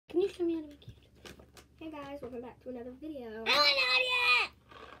Can you show me how to make it? Hey guys, welcome back to another video. I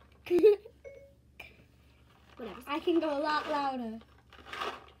Whatever. I can go a lot louder.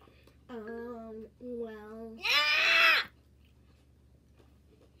 Well.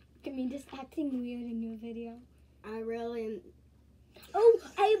 Look at me just acting weird in your video. I really am. Oh,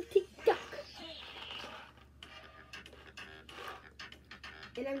 I have TikTok.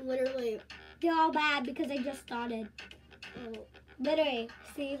 And I'm literally. They're all bad because I just started. Oh. Literally,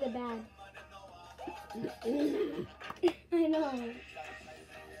 see the bad. I know.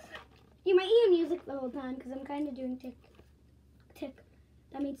 You might hear music the whole time because I'm kind of doing tick.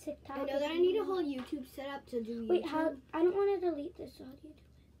 That means TikTok. I know that I need a whole YouTube setup to do YouTube. Wait, how? I don't want to delete this. So how do you do it?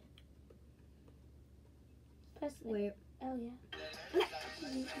 Press it. Wait. Oh yeah. Okay.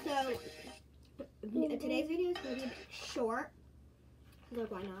 So today's video is gonna be a bit short.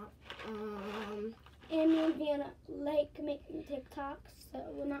 Look, why not? And we're gonna like making TikToks, so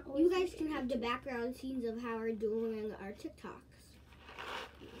we're not always. You guys can have the background scenes of how we're doing our TikToks.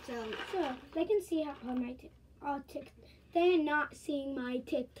 So Sure, they can see how my TikTok. They're not seeing my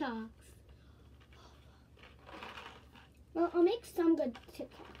TikToks. Well, I'll make some good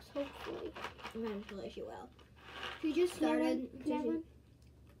TikToks, hopefully. eventually she will. She just started.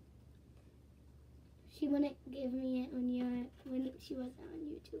 She wouldn't give me it when she wasn't on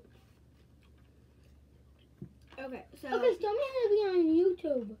YouTube. Okay, so Okay, tell me how to be on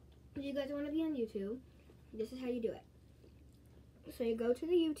YouTube. if you guys want to be on YouTube, this is how you do it. So you go to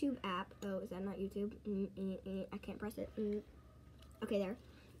the YouTube app. Oh, is that not YouTube? I can't press it. Okay, there.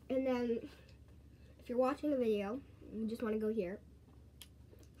 And then if you're watching a video, you just want to go here.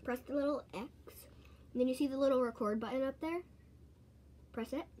 Press the little X. And then you see the little record button up there.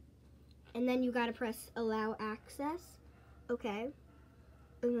 Press it. And then you got to press allow access. Okay.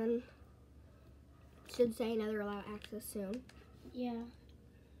 And then it should say another allow access soon. Yeah.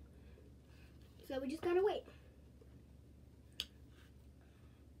 So we just got to wait.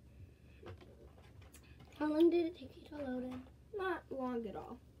 How long did it take you to load in? Not long at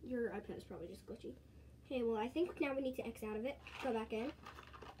all. Your iPad is probably just glitchy. Okay, well, I think now we need to X out of it. Go back in.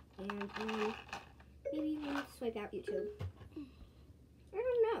 And maybe we need to swipe out YouTube. I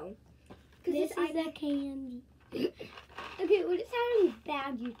don't know. This is a candy. Okay, what is having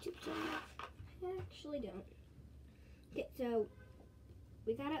bad YouTube channels? I actually don't. Okay, so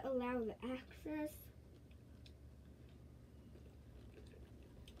we gotta allow the access.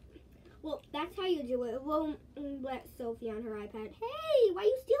 Well, that's how you do it. It won't let Sophie on her iPad. Hey, why are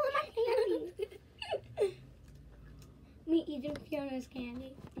you stealing my candy? Me eating Fiona's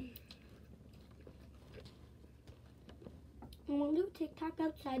candy. I want to do TikTok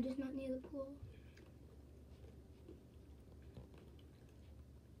outside, just not near the pool.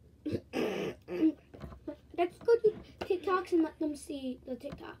 Let's go to TikToks and let them see the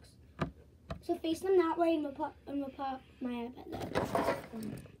TikToks. So face them that way and we'll put my iPad there.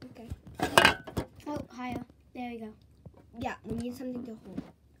 Okay. Oh, higher. There we go. Yeah, we need something to hold.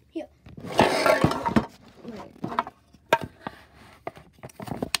 Here. Right.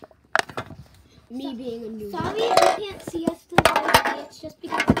 Me being a noob. Sorry if you can't see us today. It's just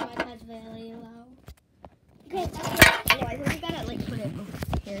because the iPad's very low. Okay, that's it. No, I think we gotta like put it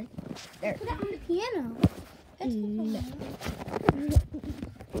here. There. Put it on the piano. That's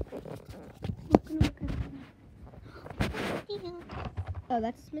Oh,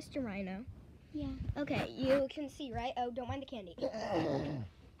 that's Mr. Rhino. Yeah. Okay, you can see, right? Oh, don't mind the candy. You're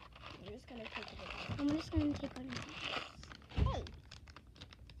just gonna take it. I'm just going to take one of these.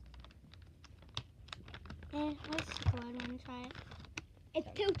 Hey. Let's go ahead and try it. It's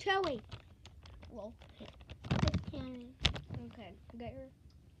too chewy. Well, It's candy. okay. Get your.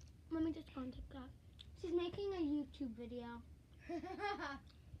 Let me just go on TikTok. She's making a YouTube video.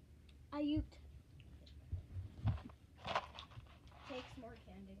 A YouTube. Take some more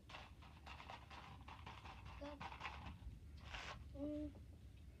candy.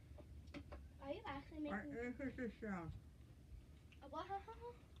 Are you actually making? This is strong. What?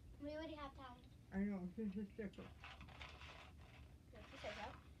 We already have towels. I know, this is different.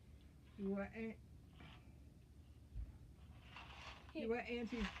 You wet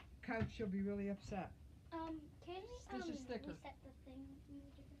Auntie's couch, she'll be really upset. Can we This is thicker. reset the thing?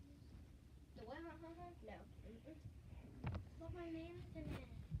 The what? No. What my name's in it.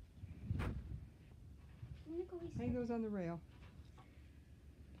 I'm gonna go reset. Hang those on the rail.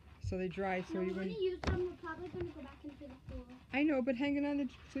 So they dry so No, you we're gonna wouldn't. use them. We're probably gonna go back into the pool. I know, but hang it on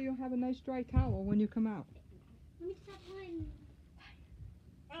so you'll have a nice dry towel when you come out. Let me stop playing.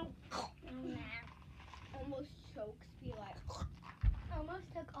 Almost chokes. Be like.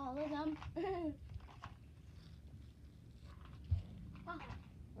 Almost took all of them.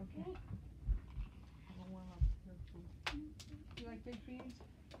 baked beans?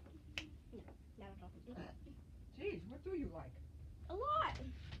 Not at all. Jeez, what do you like? A lot.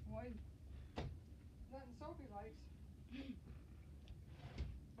 Why? Nothing Sophie likes.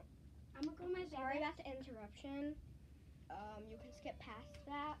 I'm gonna go my Sorry about the interruption. You can skip past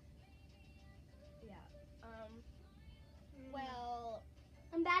that. Yeah. Well,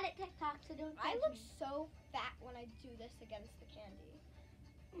 I'm bad at TikTok, so don't. I judge look me. so fat when I do this against the candy.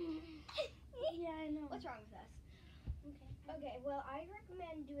 Yeah, I know. What's wrong with us? Okay. Okay, well, I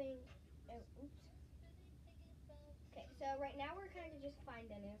recommend doing. Oh, oops. Okay, so right now we're kind of just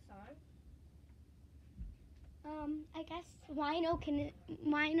finding a song. I guess Wino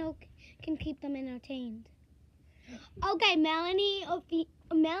can keep them entertained. Okay, Melanie,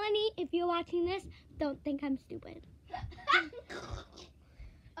 if you're watching this, don't think I'm stupid.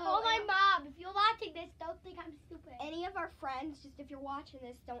 Oh my and mom, if you're watching this, don't think I'm stupid. any of our friends, just if you're watching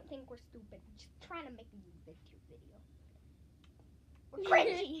this, don't think we're stupid. We're just trying to make a YouTube video. We're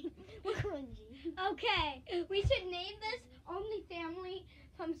cringy. We're cringy. Okay, we should name this Only Family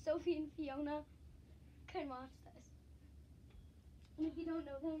from Sophie and Fiona can watch this. And if you don't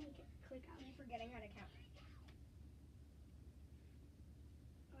know them, you can click out. Keep forgetting how to count.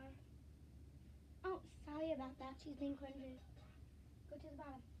 Oh, sorry about that. She's being cringy. Go to the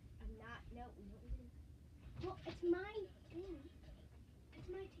bottom. I'm not. No, we don't need to. Well, it's my thing. It's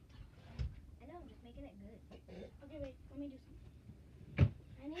my TikTok. I know. I'm just making it good. Okay, wait. Let me do something.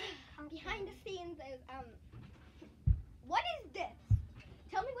 I need a count Behind the down. scenes is What is this?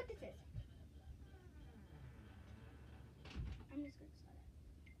 Tell me what this is. I'm just gonna start it.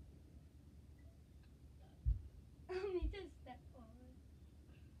 Let me just step forward.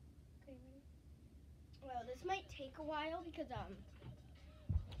 Okay, ready? Well, this might take a while because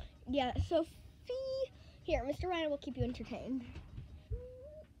yeah, Sophie. Here, Mr. Ryan will keep you entertained.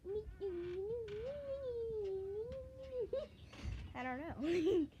 I don't know.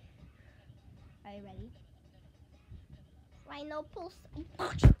 Are you ready? Rhino pulse.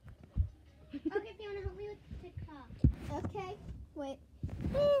 Okay, Fiona, help me with TikTok. Okay, wait.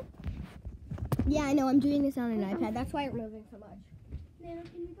 Yeah, I know. I'm doing this on an iPad. That's why it's moving so much. Nana,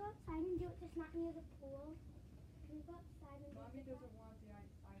 can we go outside and do it just not near the pool? Can we go outside and do Mommy it? doesn't want the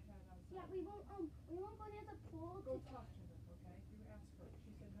iPad outside. Yeah, we won't go near the pool. Go talk to her, okay? You ask her.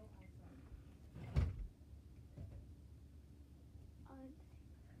 She said no outside.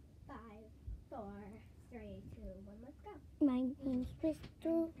 5, 4, 3, 2, 1. Let's go. My name's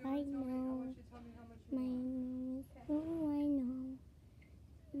Crystal, You I want to know. tell me how much you My want? name is Crystal, I know.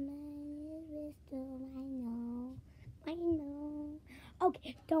 My name is Crystal, I know. I know.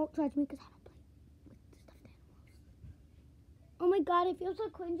 Okay, don't judge me because I don't play with stuffed animals. Oh my god, I feel so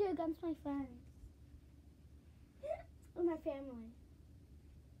cringy against my friends. Or my family.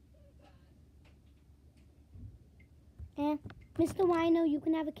 Mr. Wino, you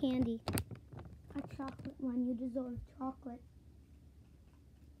can have a candy. A chocolate one. You deserve chocolate.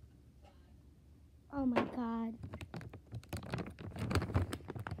 Oh my god.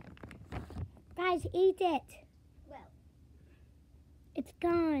 Guys, eat it. Well. It's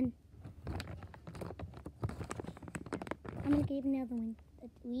gone. I'm gonna give another one.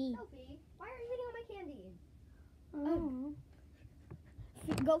 Let's eat. Sophie, why are you eating all my candy? Oh.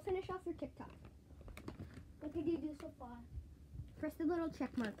 Go finish off your TikTok. What did you do so far? Press the little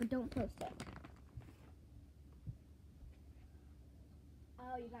check mark, but don't post it.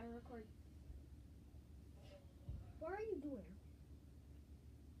 Oh, you gotta record. What are you doing?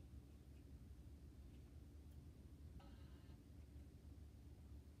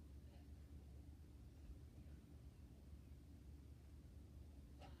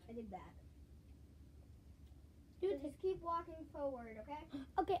 I did that. Dude, So just keep walking forward, okay?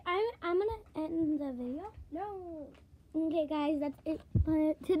 okay, I'm gonna end the video. No. Okay, guys, that's it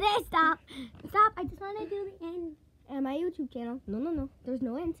for today. Stop. I just want to do the end. And my YouTube channel. No. There's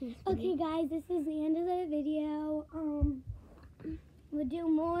no end to this Okay, video. guys, this is the end of the video. We'll do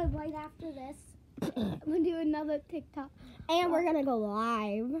more right after this. We'll do another TikTok. And we're gonna go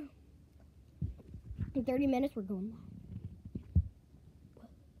live. In 30 minutes, we're going live.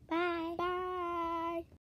 Bye. Bye.